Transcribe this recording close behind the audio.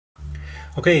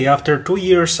Okay, after 2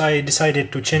 years I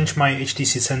decided to change my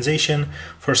HTC Sensation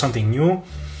for something new.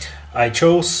 I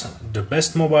chose the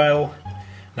best mobile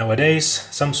nowadays,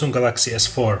 Samsung Galaxy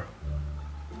S4.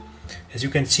 As you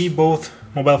can see, both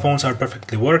mobile phones are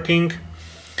perfectly working,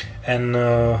 and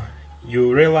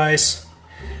you realize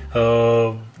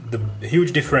the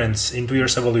huge difference in 2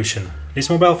 years evolution. This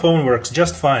mobile phone works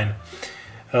just fine.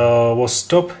 Was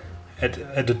top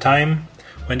at the time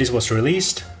when this was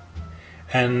released,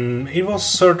 and it was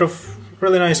sort of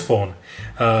really nice phone.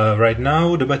 Right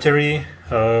now the battery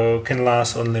can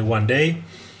last only 1 day,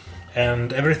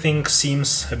 and everything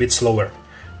seems a bit slower.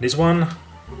 This one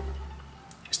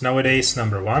is nowadays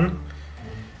number 1,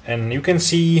 and you can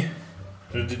see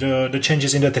the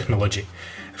changes in the technology.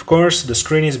 Of course, the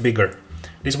screen is bigger.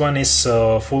 This one is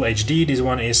full HD, this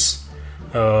one is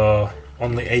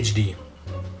only HD.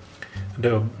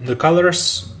 The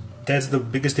colors, that's the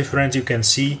biggest difference you can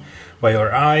see by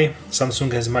your eye.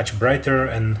 Samsung has much brighter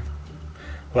and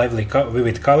lively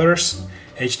vivid colors.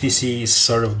 HTC is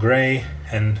sort of gray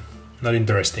and not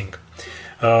interesting.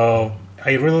 I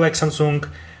really like Samsung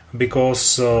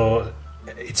because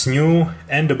it's new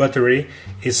and the battery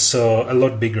is a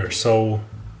lot bigger. So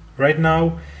right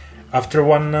now, after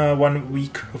one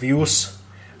week of use,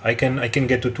 I can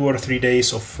get to 2 or 3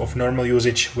 days of normal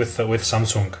usage with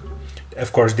Samsung.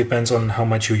 Of course, depends on how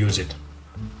much you use it.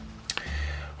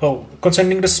 Well,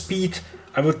 concerning the speed,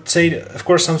 I would say, of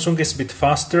course, Samsung is a bit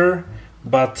faster,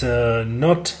 but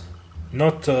not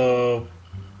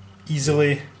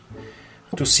easily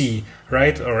to see,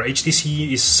 right? Or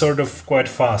HTC is sort of quite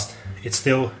fast. It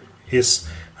still is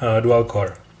dual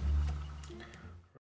core.